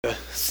A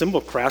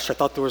cymbal crash. I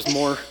thought there was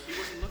more.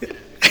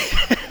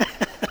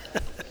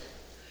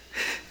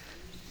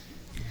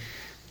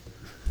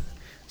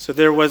 So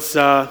there was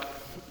a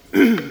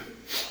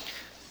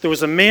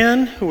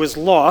man who was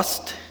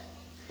lost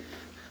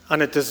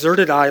on a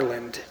deserted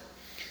island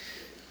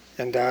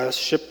and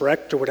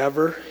shipwrecked or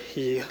whatever.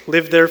 He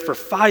lived there for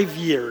 5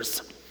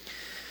 years.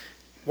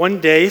 One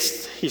day,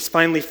 he's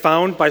finally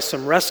found by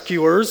some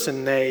rescuers,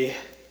 and they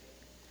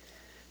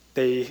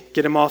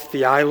get him off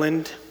the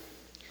island.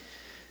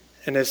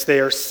 And as they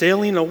are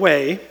sailing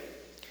away,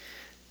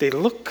 they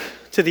look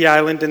to the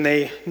island and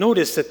they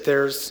notice that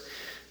there's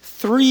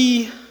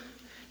 3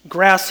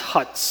 grass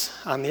huts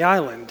on the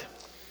island.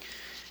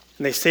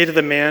 And they say to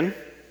the man,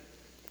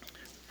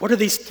 "What are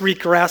these 3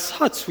 grass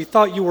huts? We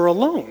thought you were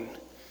alone."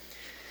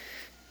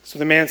 So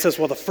the man says,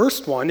 "Well, the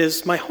first one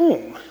is my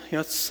home.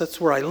 That's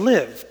where I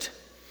lived.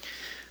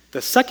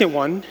 The second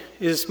one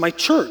is my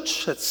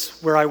church. That's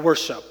where I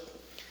worship."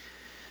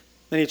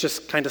 Then he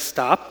just kind of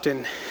stopped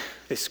and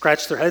they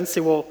scratch their head and say,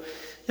 "Well,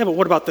 yeah, but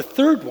what about the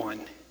third one?"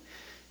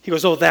 He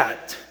goes, "Oh,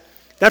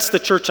 that's the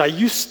church I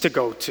used to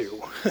go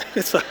to."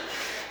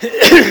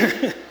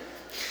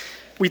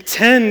 We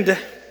tend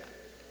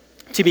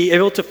to be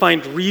able to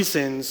find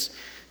reasons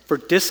for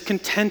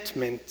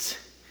discontentment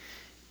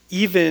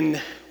even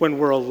when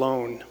we're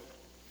alone.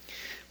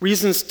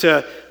 Reasons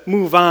to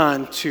move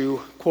on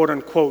to, quote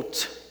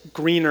unquote,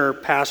 greener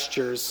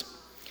pastures.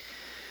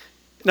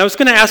 And I was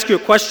going to ask you a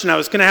question. I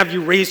was going to have you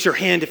raise your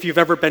hand if you've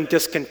ever been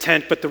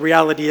discontent, but the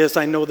reality is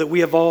I know that we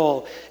have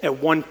all at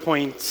one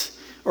point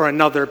or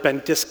another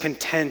been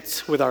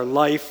discontent with our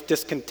life,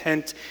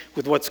 discontent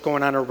with what's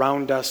going on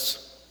around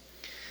us.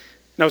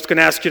 And I was going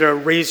to ask you to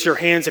raise your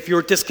hands if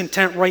you're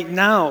discontent right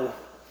now.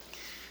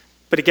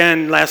 But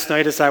again, last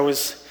night as I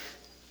was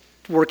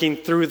working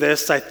through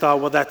this, I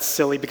thought, well, that's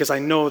silly because I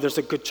know there's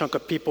a good chunk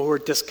of people who are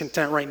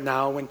discontent right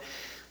now, and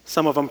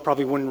some of them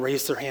probably wouldn't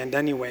raise their hand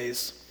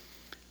anyways.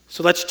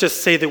 So let's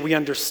just say that we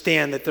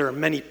understand that there are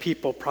many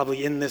people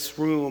probably in this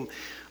room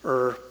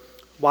or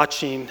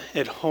watching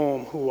at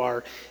home who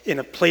are in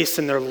a place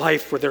in their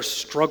life where they're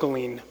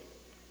struggling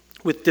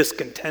with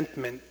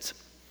discontentment,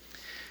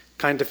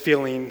 kind of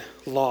feeling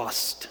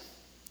lost.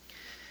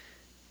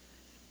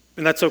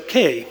 And that's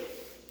okay,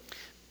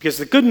 because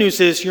the good news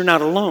is you're not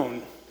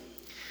alone.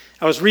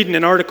 I was reading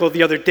an article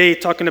the other day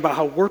talking about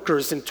how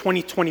workers in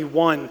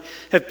 2021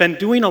 have been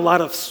doing a lot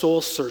of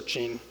soul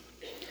searching.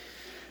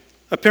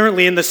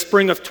 Apparently, in the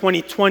spring of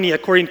 2020,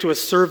 according to a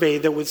survey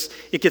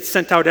it gets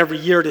sent out every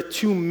year to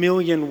 2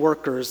 million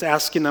workers,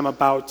 asking them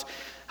about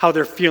how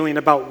they're feeling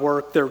about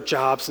work, their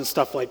jobs, and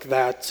stuff like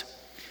that.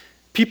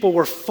 People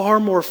were far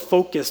more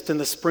focused in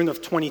the spring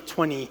of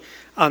 2020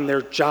 on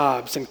their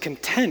jobs and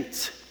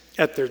content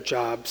at their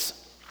jobs.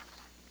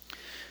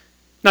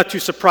 Not too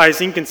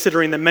surprising,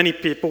 considering that many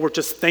people were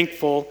just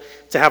thankful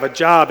to have a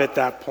job at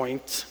that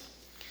point,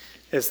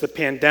 as the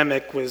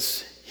pandemic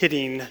was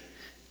hitting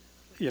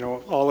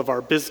all of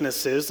our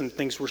businesses and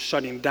things were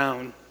shutting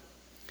down.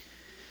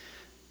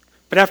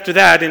 But after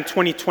that, in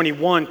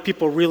 2021,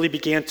 people really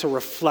began to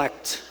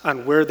reflect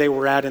on where they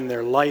were at in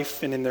their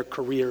life and in their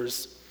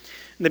careers.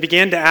 And they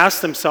began to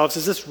ask themselves,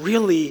 is this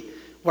really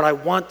what I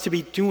want to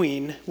be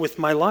doing with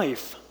my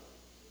life?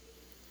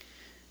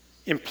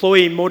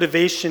 Employee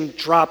motivation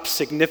dropped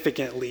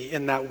significantly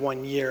in that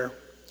 1 year.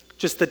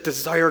 Just the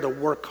desire to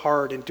work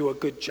hard and do a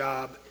good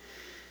job.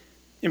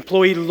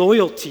 Employee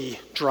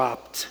loyalty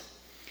dropped.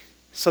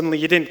 Suddenly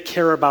you didn't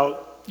care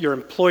about your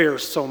employer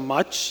so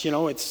much.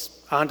 It's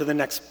on to the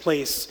next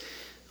place,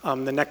 the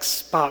next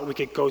spot we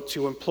could go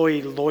to.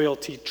 Employee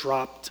loyalty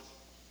dropped.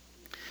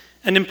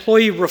 And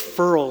employee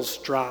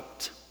referrals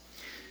dropped.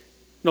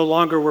 No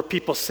longer were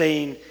people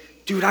saying,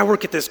 "Dude, I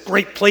work at this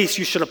great place.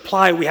 You should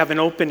apply. We have an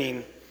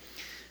opening."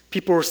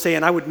 People were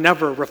saying, "I would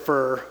never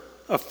refer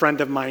a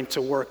friend of mine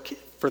to work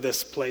for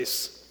this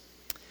place."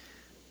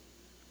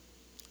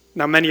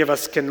 Now, many of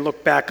us can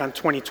look back on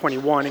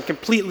 2021 and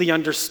completely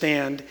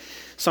understand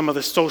some of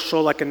the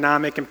social,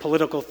 economic, and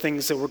political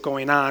things that were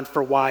going on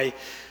for why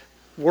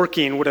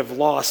working would have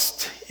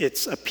lost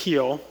its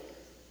appeal.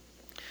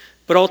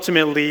 But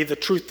ultimately, the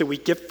truth that we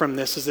get from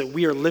this is that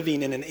we are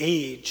living in an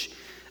age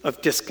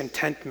of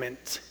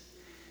discontentment.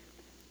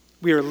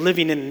 We are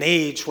living in an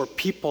age where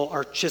people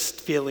are just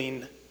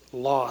feeling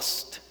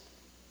lost.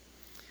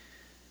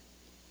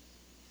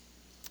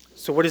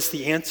 So what is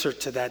the answer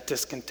to that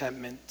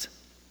discontentment?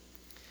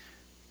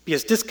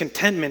 Because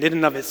discontentment in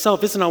and of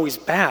itself isn't always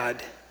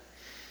bad.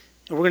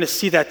 And we're going to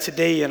see that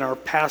today in our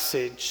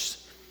passage.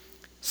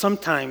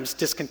 Sometimes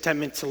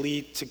discontentment to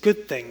lead to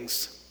good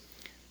things,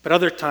 but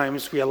other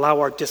times we allow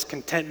our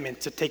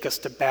discontentment to take us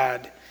to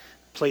bad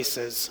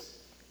places.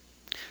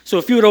 So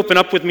if you would open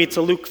up with me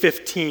to Luke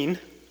 15.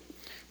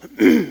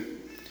 And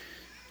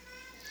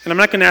I'm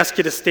not going to ask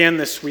you to stand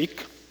this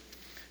week.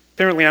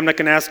 Apparently, I'm not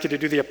going to ask you to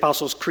do the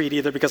Apostles' Creed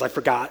either because I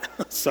forgot.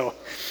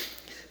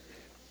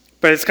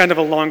 But it's kind of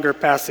a longer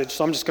passage,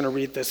 so I'm just going to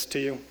read this to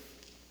you.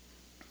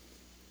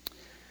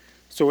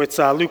 So it's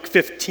Luke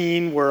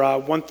 15, we're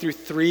 1 through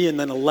 3, and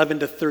then 11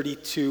 to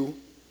 32.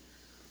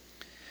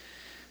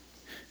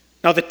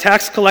 Now the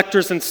tax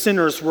collectors and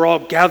sinners were all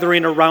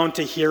gathering around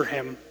to hear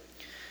him.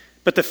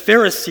 But the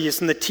Pharisees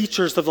and the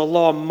teachers of the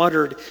law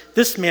muttered,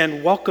 "This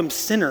man welcomes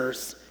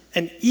sinners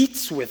and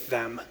eats with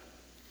them."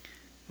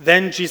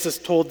 Then Jesus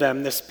told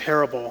them this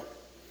parable.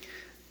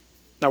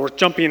 Now we're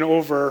jumping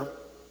over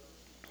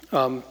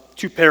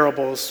 2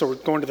 parables, so we're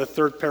going to the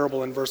third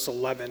parable in verse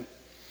 11.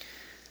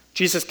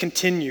 Jesus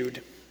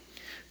continued,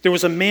 "There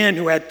was a man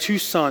who had 2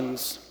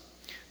 sons.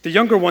 The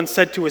younger one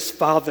said to his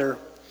father,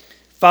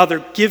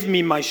 'Father, give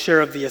me my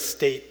share of the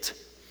estate.'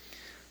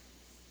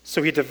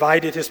 So he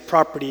divided his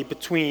property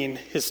between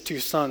his 2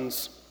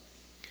 sons.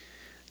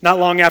 Not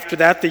long after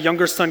that, the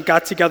younger son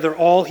got together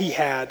all he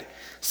had,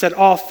 set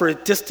off for a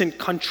distant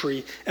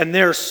country, and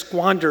there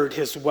squandered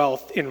his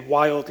wealth in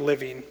wild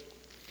living.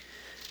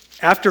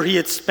 After he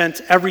had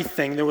spent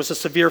everything, there was a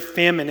severe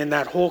famine in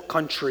that whole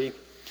country,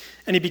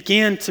 and he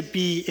began to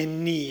be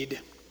in need.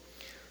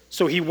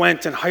 So he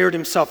went and hired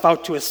himself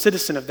out to a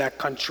citizen of that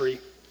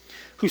country,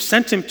 who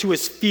sent him to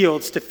his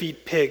fields to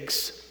feed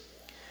pigs.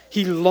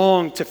 He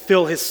longed to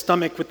fill his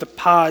stomach with the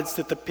pods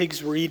that the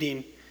pigs were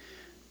eating,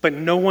 but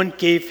no one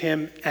gave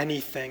him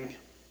anything.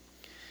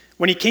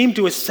 When he came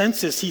to his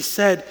senses, he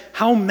said,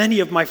 'How many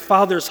of my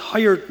father's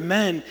hired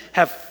men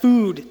have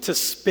food to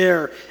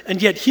spare,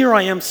 and yet here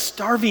I am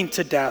starving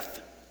to death.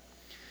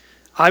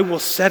 I will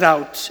set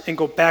out and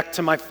go back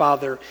to my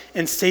father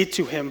and say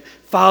to him,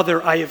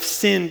 Father, I have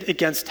sinned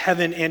against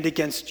heaven and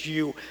against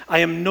you. I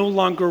am no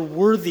longer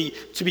worthy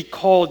to be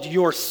called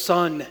your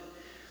son.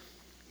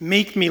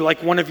 Make me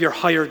like one of your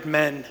hired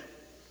men.'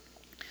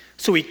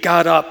 So he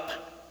got up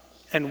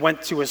and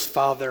went to his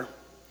father.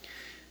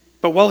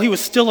 But while he was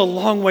still a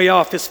long way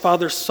off, his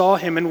father saw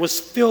him and was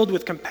filled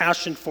with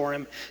compassion for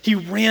him. He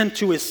ran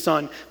to his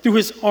son, threw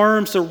his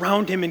arms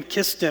around him and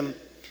kissed him.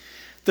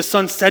 The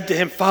son said to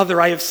him, 'Father,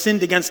 I have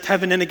sinned against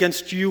heaven and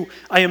against you.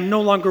 I am no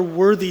longer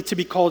worthy to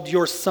be called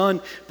your son.'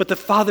 But the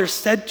father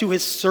said to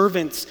his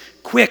servants,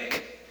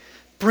 'Quick,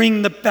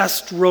 bring the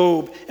best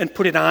robe and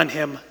put it on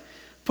him.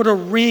 Put a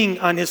ring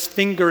on his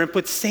finger and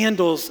put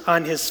sandals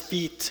on his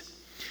feet.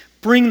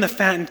 Bring the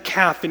fattened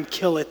calf and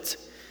kill it.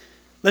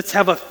 Let's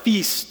have a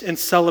feast and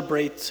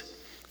celebrate.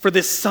 For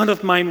this son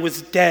of mine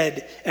was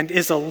dead and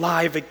is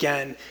alive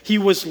again. He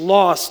was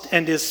lost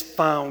and is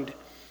found.'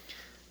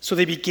 So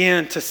they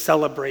began to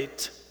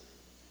celebrate.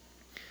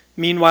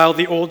 Meanwhile,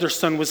 the older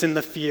son was in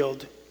the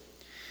field.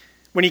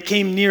 When he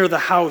came near the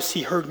house,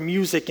 he heard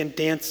music and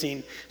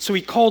dancing. So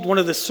he called one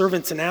of the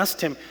servants and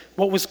asked him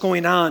what was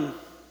going on.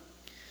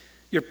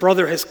 'Your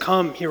brother has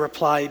come,' he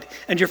replied,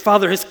 'and your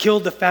father has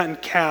killed the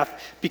fattened calf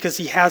because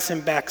he has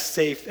him back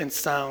safe and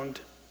sound.'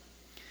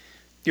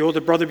 The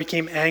older brother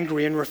became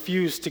angry and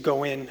refused to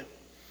go in.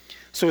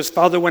 So his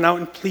father went out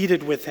and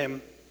pleaded with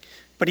him.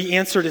 But he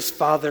answered his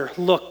father,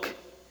 'Look,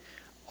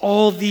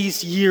 all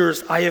these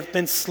years I have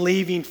been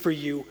slaving for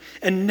you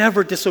and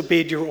never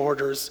disobeyed your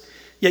orders,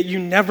 yet you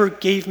never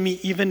gave me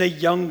even a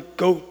young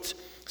goat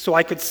so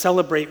I could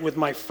celebrate with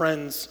my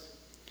friends.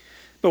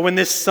 But when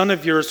this son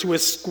of yours who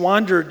has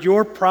squandered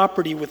your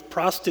property with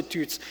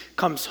prostitutes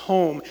comes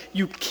home,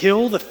 you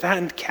kill the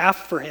fattened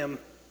calf for him.'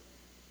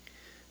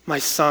 'My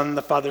son,'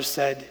 the father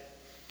said,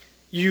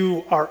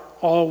 'you are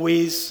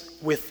always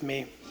with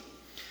me,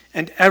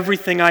 and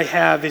everything I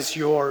have is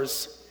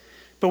yours.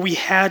 But we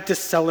had to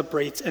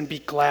celebrate and be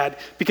glad,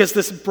 because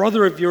this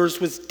brother of yours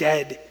was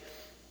dead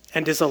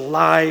and is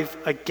alive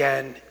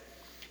again.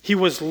 He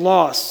was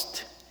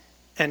lost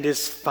and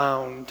is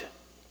found.'"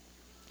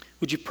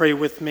 Would you pray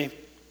with me?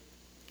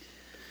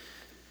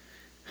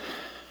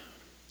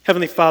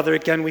 Heavenly Father,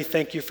 again, we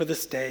thank you for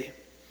this day.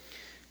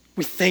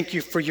 We thank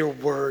you for your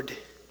word,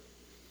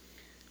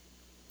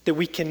 that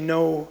we can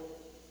know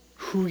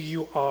who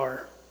you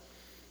are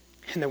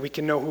and that we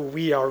can know who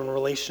we are in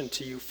relation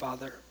to you,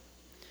 Father.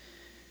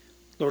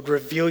 Lord,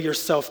 reveal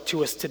yourself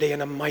to us today in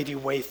a mighty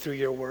way through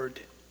your word.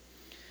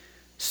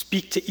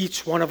 Speak to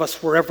each one of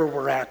us wherever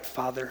we're at,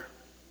 Father,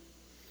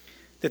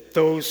 that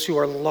those who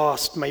are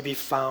lost may be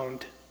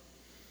found,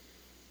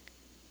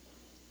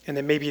 and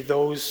that maybe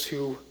those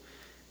who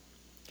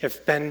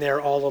have been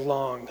there all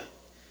along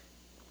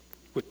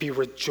would be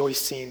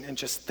rejoicing and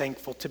just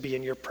thankful to be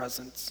in your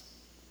presence.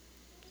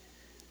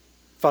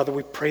 Father,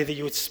 we pray that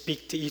you would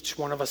speak to each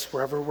one of us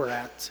wherever we're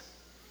at.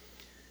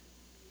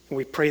 And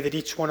we pray that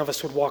each one of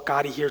us would walk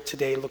out of here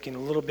today looking a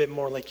little bit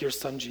more like your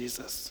son,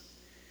 Jesus.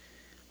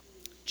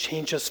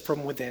 Change us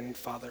from within,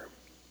 Father.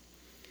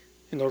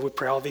 And Lord, we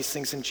pray all these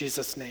things in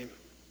Jesus' name.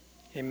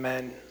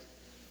 Amen.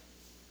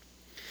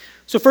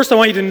 So first I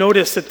want you to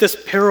notice that this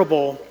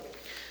parable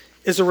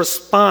is a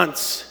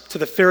response to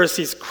the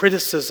Pharisees'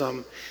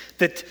 criticism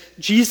that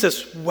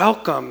Jesus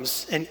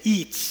welcomes and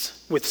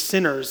eats with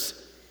sinners.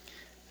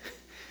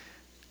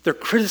 They're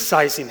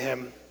criticizing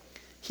him.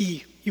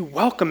 You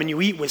welcome and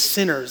you eat with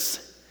sinners.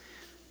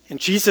 And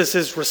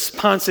Jesus'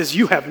 response is,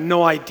 you have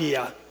no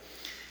idea.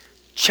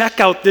 Check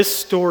out this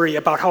story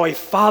about how a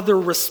father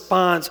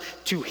responds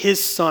to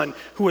his son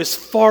who is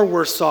far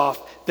worse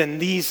off than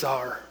these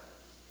are.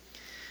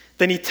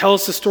 Then he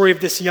tells the story of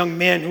this young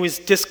man who is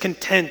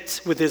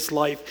discontent with his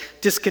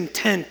life,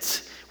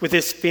 discontent with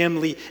his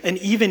family, and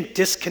even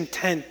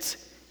discontent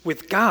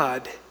with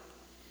God.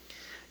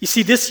 You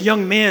see, this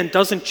young man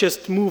doesn't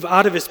just move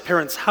out of his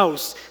parents'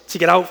 house to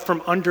get out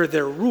from under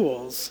their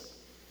rules.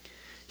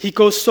 He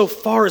goes so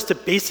far as to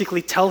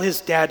basically tell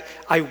his dad,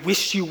 "I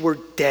wish you were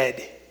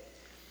dead.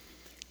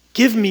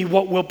 Give me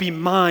what will be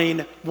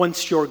mine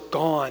once you're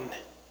gone."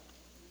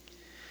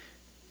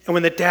 And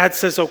when the dad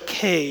says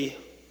okay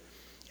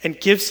and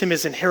gives him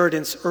his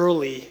inheritance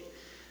early,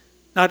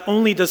 not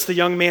only does the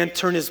young man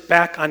turn his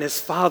back on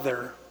his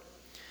father,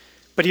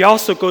 but he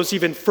also goes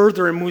even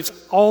further and moves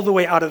all the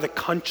way out of the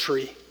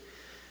country,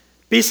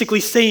 basically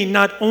saying,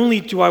 not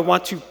only do I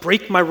want to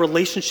break my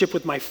relationship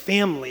with my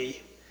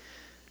family,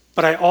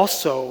 but I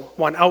also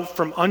want out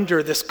from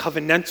under this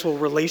covenantal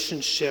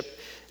relationship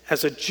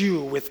as a Jew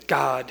with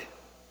God.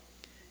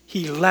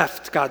 He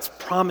left God's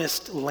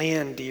promised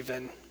land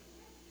even.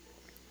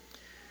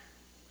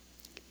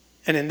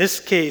 And in this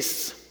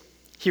case,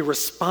 he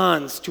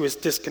responds to his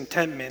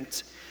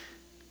discontentment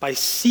by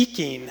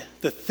seeking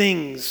the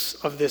things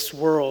of this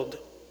world.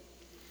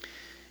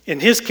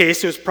 In his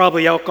case, it was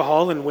probably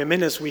alcohol and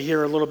women, as we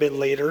hear a little bit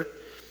later.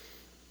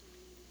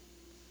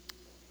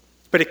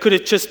 But it could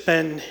have just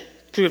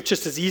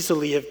as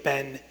easily have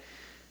been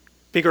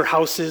bigger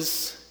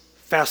houses,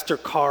 faster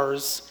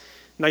cars,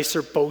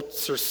 nicer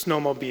boats or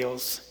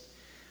snowmobiles.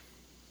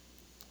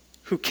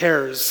 Who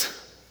cares?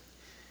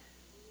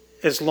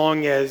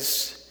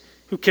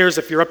 Who cares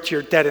if you're up to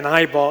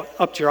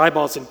your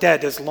eyeballs in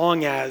debt, as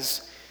long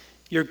as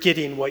you're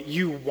getting what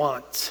you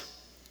want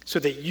so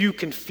that you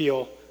can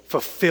feel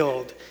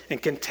fulfilled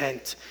and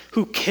content.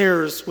 Who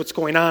cares what's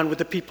going on with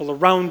the people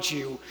around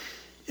you,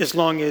 as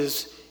long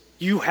as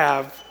you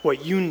have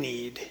what you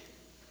need?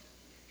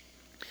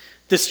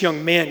 This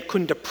young man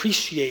couldn't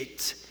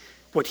appreciate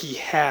what he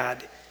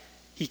had.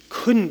 He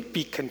couldn't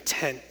be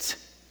content.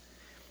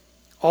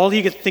 All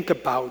he could think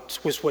about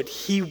was what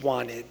he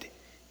wanted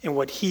and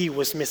what he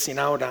was missing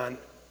out on.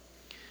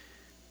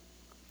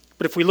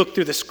 But if we look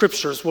through the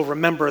scriptures, we'll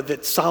remember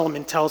that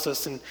Solomon tells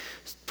us in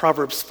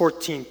Proverbs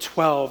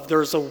 14:12,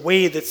 there's a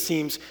way that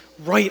seems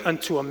right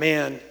unto a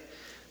man,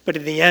 but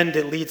in the end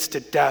it leads to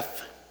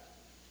death.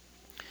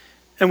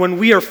 And when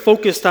we are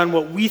focused on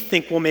what we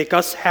think will make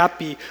us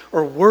happy,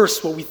 or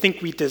worse, what we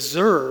think we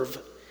deserve,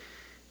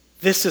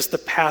 this is the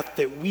path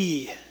that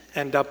we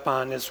end up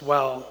on as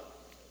well.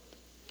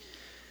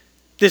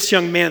 This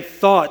young man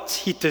thought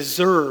he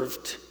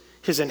deserved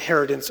his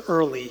inheritance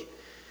early.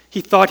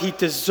 He thought he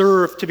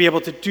deserved to be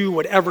able to do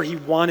whatever he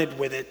wanted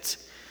with it.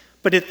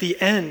 But in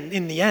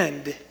the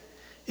end,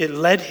 it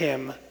led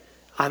him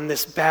on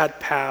this bad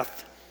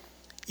path,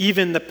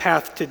 even the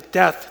path to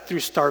death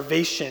through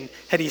starvation,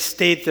 had he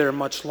stayed there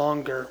much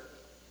longer.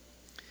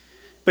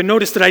 But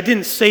notice that I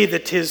didn't say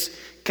that his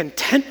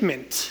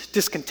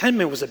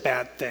discontentment was a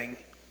bad thing.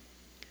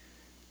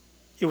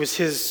 It was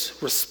his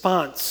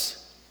response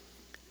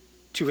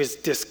to his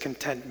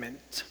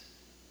discontentment.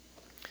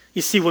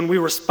 You see, when we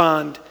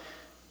respond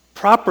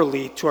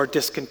properly to our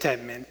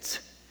discontentment,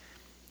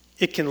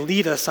 it can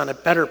lead us on a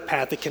better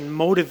path. It can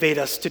motivate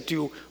us to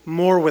do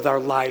more with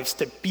our lives,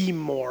 to be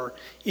more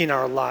in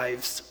our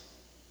lives.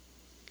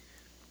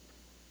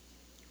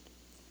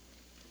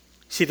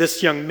 See,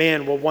 this young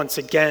man will once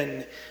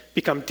again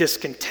become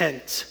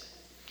discontent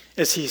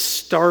as he's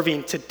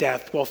starving to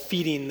death while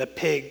feeding the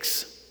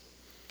pigs.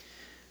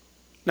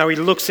 Now he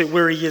looks at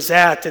where he is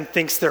at and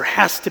thinks there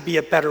has to be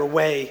a better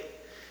way.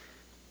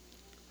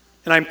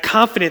 And I'm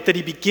confident that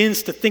he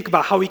begins to think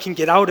about how he can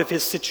get out of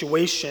his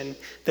situation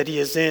that he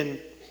is in.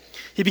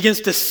 He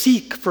begins to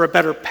seek for a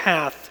better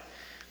path.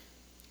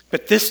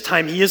 But this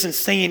time he isn't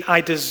saying, "I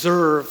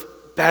deserve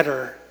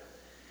better."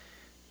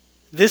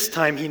 This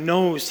time he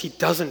knows he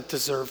doesn't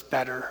deserve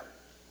better.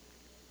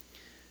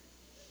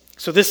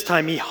 So this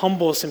time he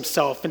humbles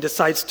himself and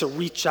decides to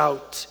reach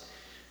out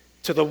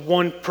to the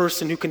one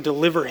person who can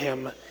deliver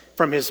him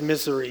from his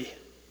misery,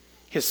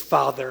 his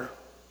Father.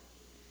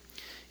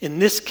 In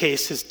this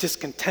case, his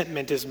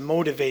discontentment is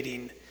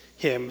motivating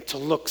him to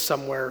look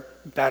somewhere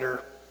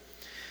better.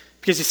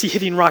 Because you see,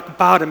 hitting rock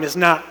bottom is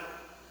not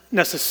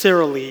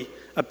necessarily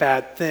a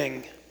bad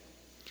thing.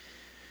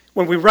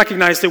 When we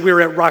recognize that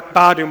we're at rock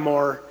bottom,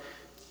 or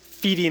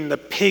feeding the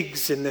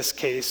pigs in this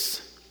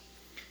case,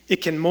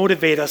 it can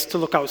motivate us to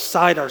look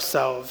outside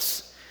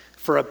ourselves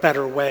for a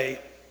better way.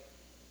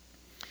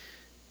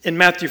 In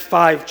Matthew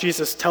 5,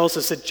 Jesus tells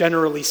us that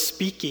generally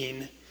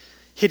speaking,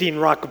 hitting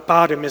rock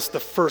bottom is the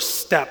first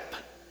step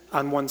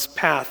on one's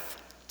path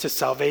to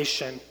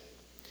salvation.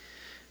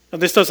 Now,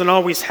 this doesn't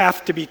always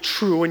have to be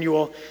true, and you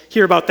will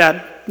hear about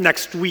that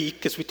next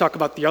week as we talk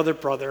about the other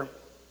brother.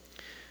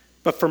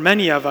 But for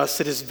many of us,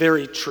 it is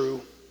very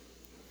true.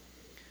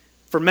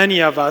 For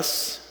many of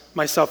us,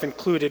 myself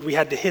included, we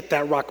had to hit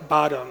that rock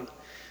bottom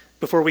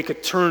before we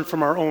could turn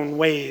from our own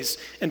ways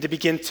and to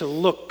begin to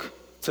look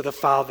to the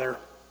Father.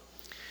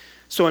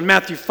 So in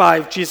Matthew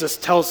 5, Jesus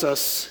tells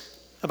us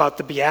about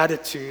the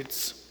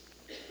Beatitudes.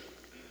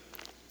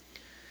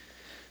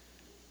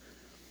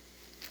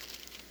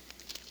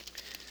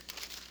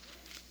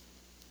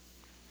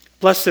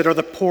 Blessed are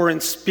the poor in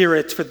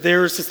spirit, for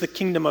theirs is the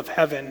kingdom of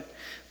heaven.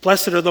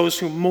 Blessed are those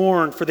who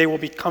mourn, for they will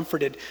be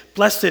comforted.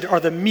 Blessed are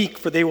the meek,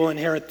 for they will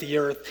inherit the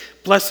earth.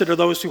 Blessed are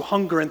those who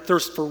hunger and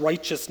thirst for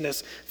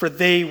righteousness, for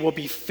they will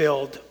be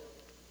filled.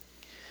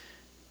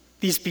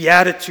 These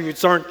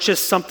Beatitudes aren't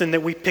just something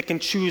that we pick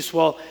and choose.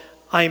 Well,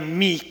 I'm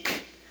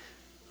meek,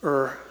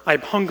 or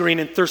I'm hungering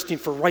and thirsting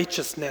for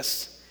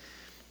righteousness.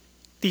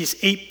 These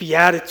 8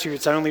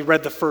 Beatitudes, I only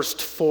read the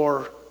first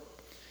 4,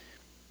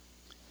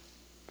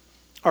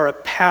 are a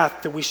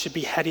path that we should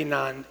be heading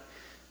on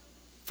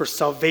for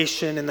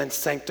salvation and then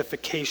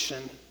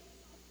sanctification.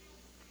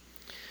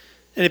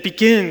 And it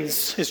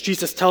begins, as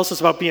Jesus tells us,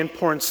 about being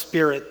poor in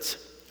spirit.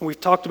 And we've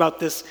talked about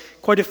this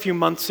quite a few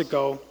months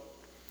ago.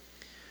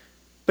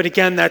 But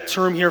again, that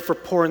term here for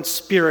poor in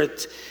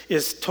spirit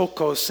is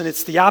tokos, and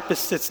it's the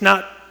opposite. It's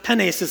not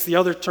penes, is the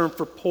other term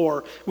for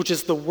poor, which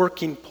is the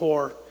working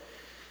poor.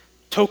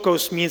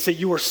 Tokos means that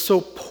you are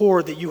so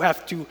poor that you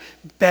have to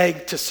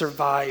beg to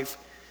survive.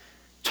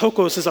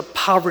 Tokos is a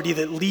poverty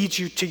that leads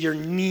you to your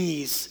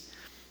knees.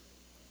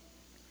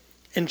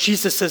 And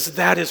Jesus says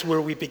that is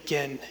where we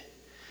begin.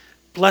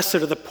 Blessed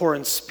are the poor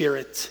in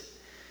spirit,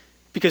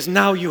 because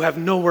now you have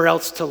nowhere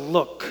else to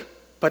look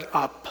but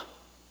up.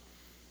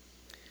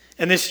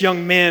 And this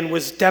young man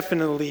was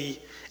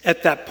definitely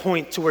at that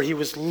point to where he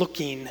was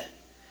looking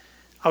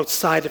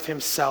outside of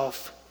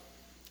himself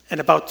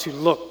and about to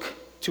look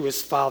to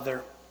his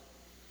Father.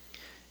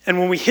 And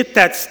when we hit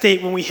that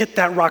state, when we hit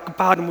that rock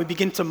bottom, we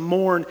begin to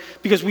mourn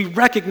because we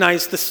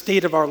recognize the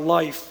state of our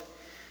life.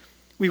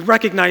 We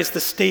recognize the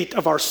state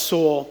of our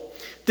soul.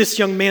 This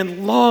young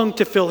man longed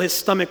to fill his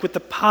stomach with the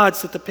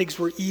pods that the pigs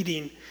were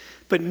eating,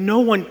 but no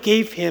one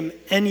gave him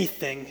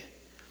anything.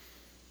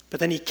 But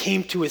then he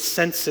came to his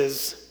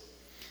senses,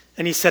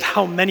 and he said,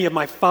 "How many of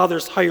my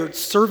father's hired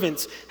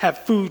servants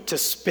have food to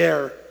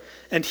spare?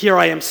 And here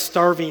I am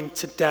starving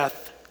to death."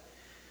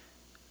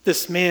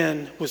 This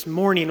man was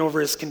mourning over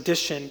his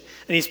condition,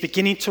 and he's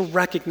beginning to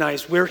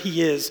recognize where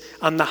he is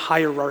on the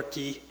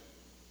hierarchy.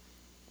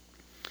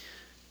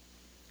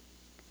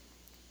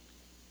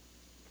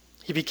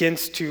 He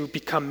begins to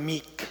become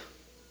meek.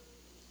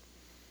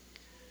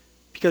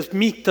 Because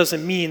meek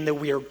doesn't mean that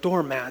we are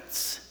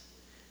doormats.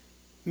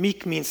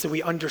 Meek means that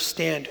we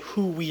understand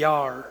who we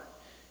are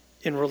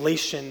in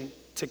relation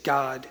to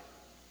God.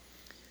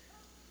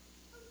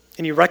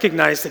 And he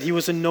recognized that he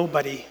was a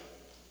nobody.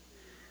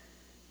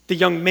 The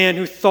young man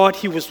who thought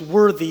he was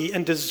worthy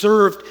and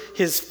deserved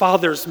his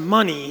father's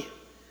money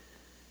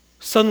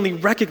suddenly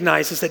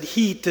recognizes that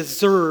he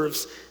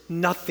deserves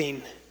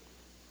nothing.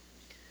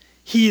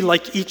 He,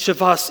 like each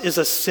of us, is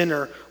a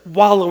sinner,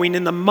 wallowing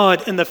in the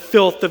mud and the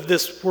filth of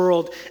this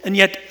world, and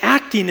yet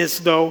acting as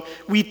though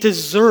we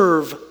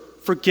deserve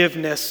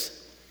forgiveness,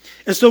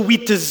 as though we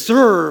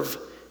deserve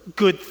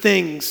good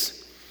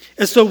things,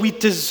 as though we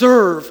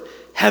deserve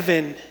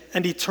heaven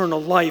and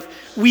eternal life.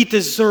 We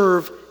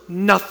deserve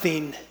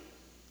nothing.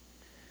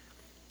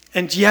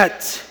 And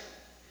yet,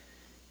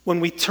 when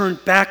we turn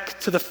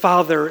back to the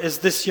Father, as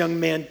this young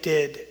man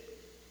did,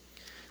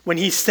 when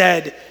he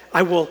said,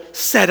 "I will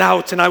set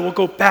out and I will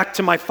go back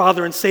to my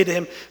father and say to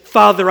him,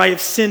 'Father, I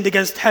have sinned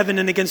against heaven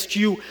and against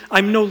you.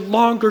 I'm no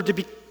longer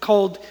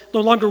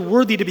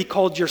worthy to be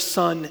called your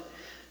son.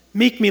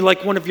 Make me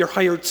like one of your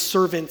hired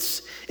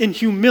servants.'" In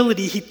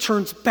humility, he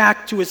turns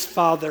back to his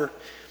Father.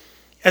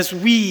 As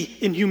we,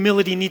 in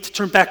humility, need to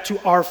turn back to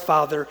our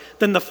Father,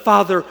 then the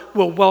Father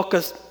will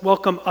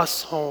welcome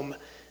us home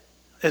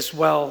as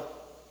well.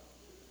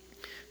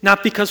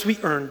 Not because we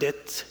earned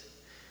it,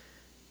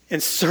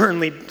 and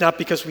certainly not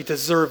because we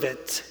deserve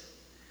it,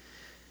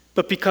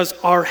 but because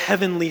our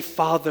Heavenly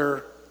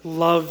Father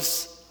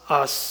loves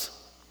us.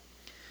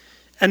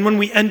 And when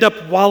we end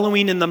up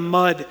wallowing in the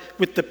mud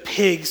with the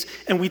pigs,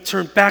 and we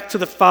turn back to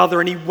the Father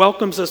and he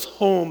welcomes us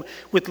home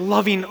with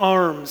loving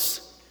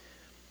arms,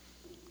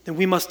 then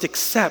we must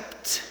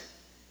accept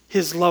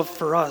his love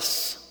for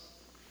us.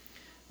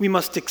 We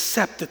must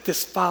accept that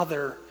this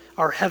Father,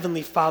 our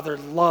Heavenly Father,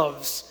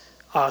 loves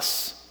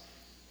us.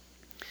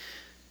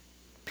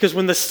 Because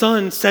when the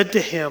Son said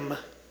to him,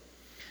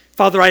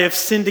 "Father, I have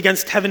sinned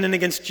against heaven and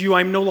against you.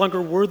 I'm no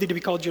longer worthy to be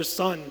called your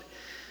son,"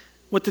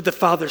 what did the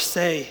Father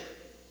say?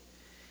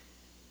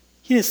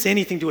 He didn't say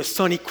anything to his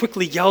son. He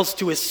quickly yells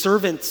to his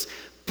servants,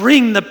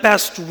 "Bring the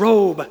best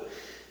robe.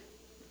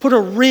 Put a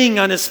ring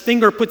on his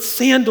finger. Put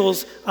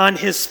sandals on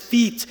his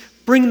feet.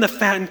 Bring the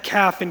fattened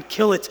calf and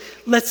kill it.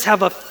 Let's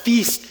have a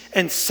feast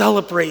and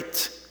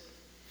celebrate."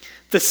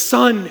 The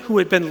son who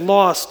had been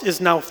lost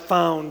is now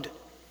found.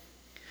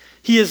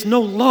 He is no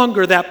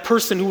longer that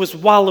person who was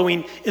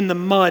wallowing in the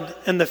mud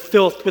and the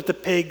filth with the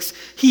pigs.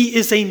 He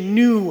is a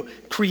new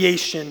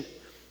creation.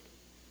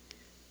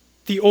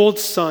 The old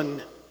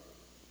son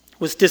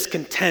was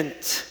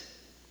discontent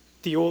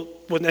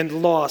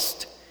and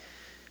lost.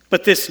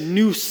 But this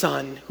new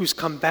son who's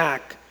come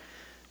back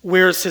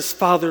wears his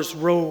father's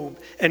robe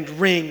and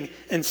ring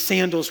and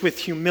sandals with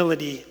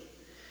humility,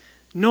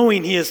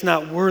 knowing he is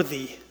not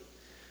worthy,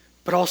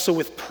 but also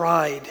with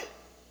pride,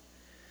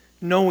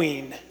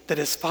 knowing that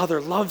his Father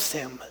loves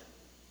him.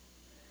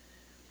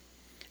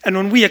 And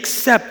when we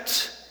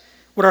accept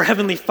what our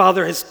Heavenly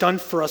Father has done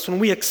for us, when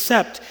we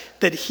accept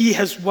that He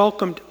has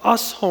welcomed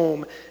us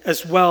home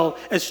as well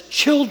as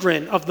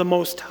children of the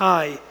Most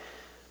High,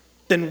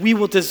 then we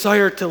will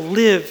desire to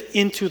live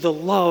into the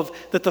love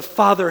that the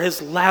Father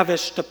has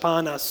lavished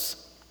upon us.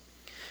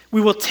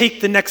 We will take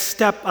the next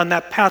step on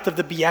that path of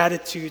the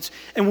Beatitudes,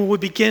 and we will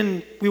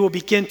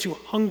begin to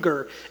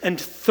hunger and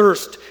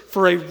thirst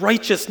for a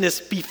righteousness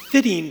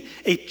befitting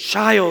a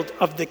child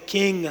of the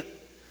King.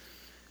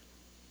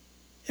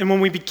 And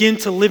when we begin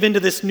to live into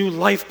this new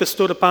life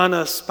bestowed upon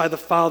us by the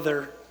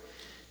Father,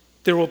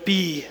 there will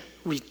be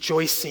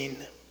rejoicing.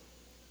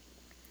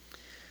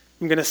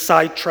 I'm going to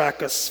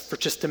sidetrack us for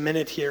just a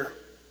minute here.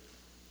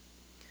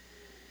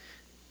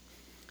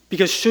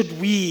 Because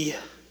should we,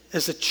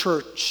 as a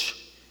church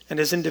and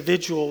as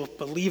individual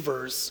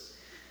believers,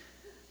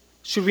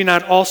 should we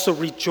not also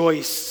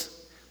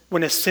rejoice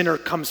when a sinner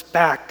comes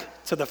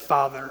back to the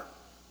Father?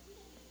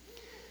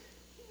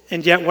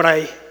 And yet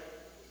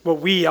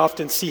what we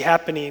often see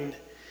happening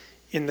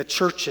in the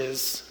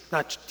churches,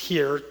 not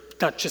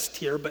just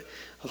here, but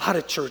a lot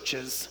of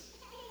churches,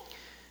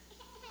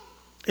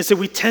 is that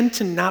we tend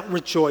to not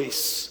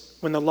rejoice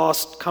when the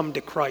lost come to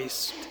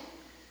Christ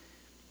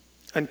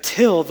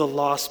until the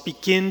lost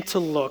begin to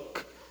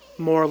look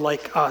more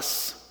like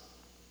us.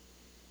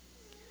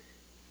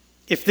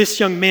 If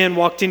this young man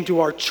walked into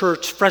our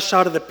church fresh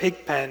out of the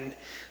pig pen,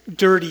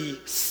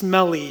 dirty,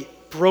 smelly,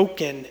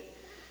 broken,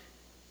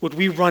 would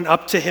we run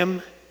up to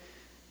him,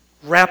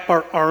 wrap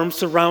our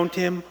arms around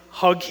him,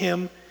 hug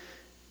him,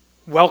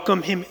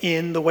 welcome him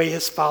in the way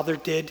his Father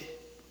did?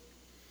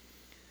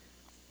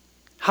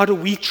 How do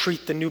we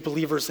treat the new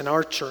believers in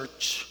our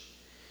church?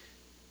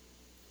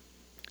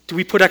 Do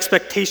we put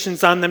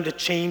expectations on them to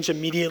change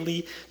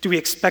immediately? Do we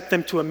expect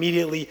them to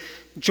immediately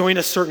join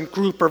a certain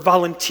group or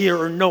volunteer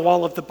or know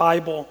all of the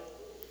Bible?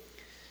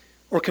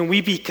 Or can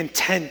we be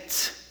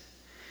content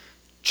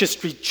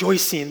just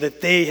rejoicing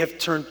that they have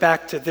turned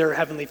back to their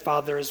Heavenly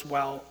Father as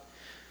well?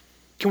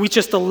 Can we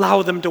just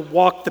allow them to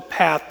walk the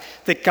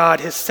path that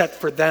God has set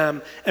for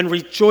them and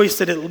rejoice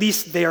that at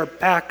least they are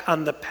back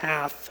on the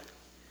path?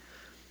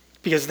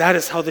 Because that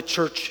is how the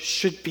church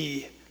should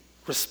be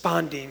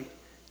responding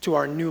to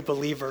our new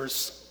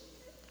believers.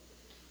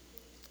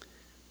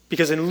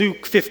 Because in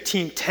Luke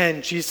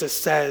 15:10, Jesus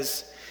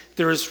says,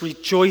 there is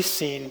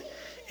rejoicing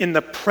in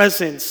the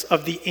presence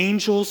of the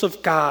angels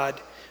of God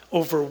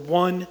over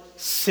one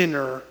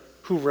sinner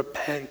who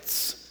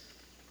repents.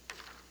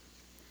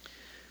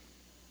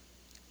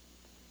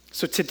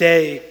 So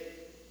today,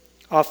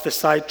 off the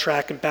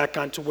sidetrack and back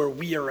onto where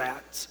we are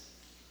at.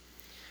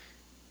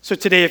 So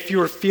today, if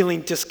you are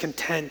feeling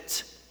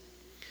discontent,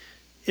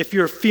 if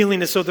you're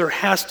feeling as though there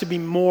has to be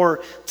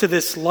more to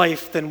this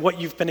life than what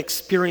you've been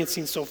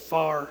experiencing so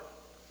far,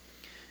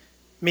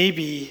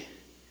 maybe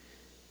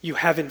you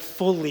haven't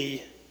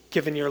fully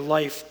given your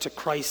life to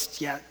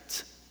Christ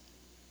yet.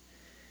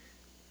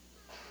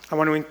 I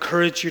want to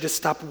encourage you to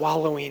stop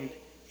wallowing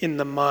in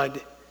the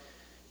mud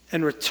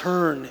and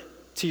return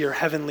to your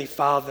Heavenly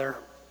Father.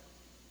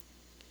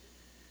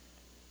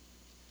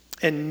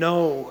 And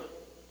know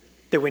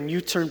that when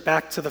you turn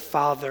back to the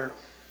Father,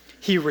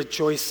 He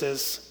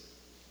rejoices.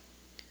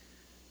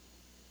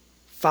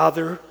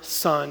 Father,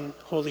 Son,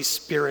 Holy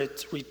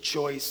Spirit,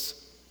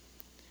 rejoice.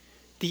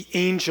 The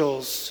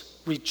angels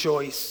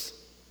rejoice.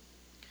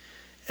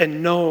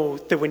 And know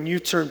that when you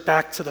turn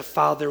back to the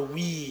Father,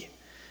 we,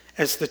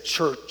 as the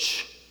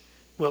church,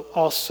 will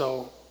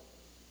also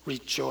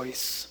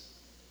rejoice.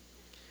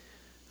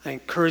 I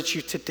encourage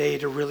you today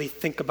to really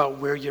think about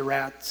where you're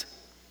at.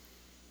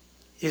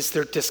 Is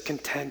there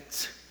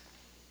discontent?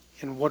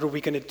 And what are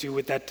we going to do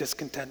with that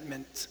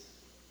discontentment?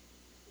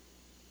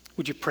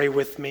 Would you pray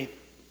with me?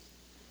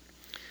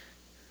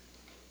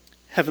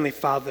 Heavenly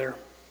Father,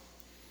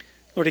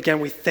 Lord, again,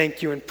 we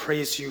thank you and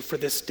praise you for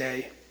this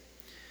day.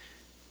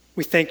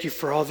 We thank you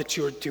for all that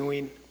you are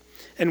doing.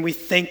 And we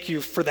thank you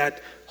for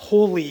that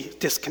holy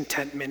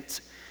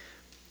discontentment.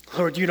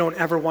 Lord, you don't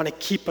ever want to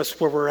keep us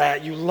where we're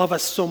at. You love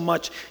us so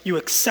much. You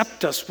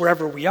accept us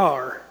wherever we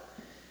are.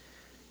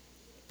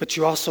 But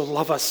you also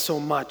love us so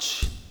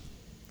much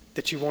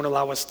that you won't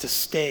allow us to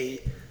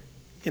stay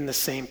in the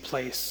same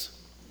place.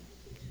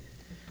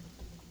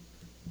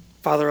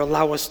 Father,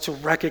 allow us to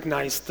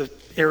recognize the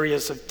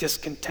areas of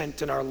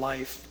discontent in our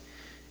life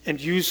and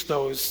use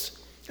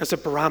those as a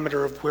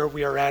barometer of where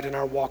we are at in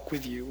our walk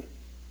with you.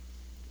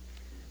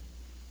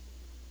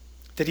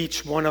 That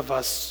each one of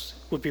us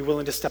would be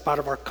willing to step out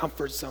of our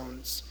comfort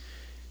zones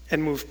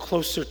and move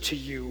closer to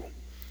you,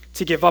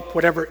 to give up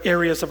whatever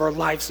areas of our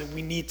lives that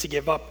we need to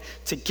give up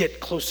to get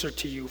closer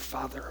to you,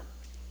 Father.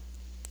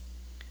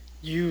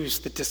 Use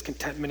the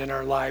discontentment in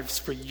our lives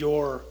for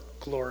your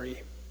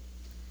glory.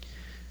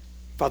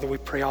 Father, we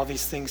pray all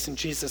these things in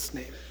Jesus'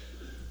 name.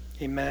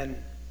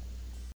 Amen.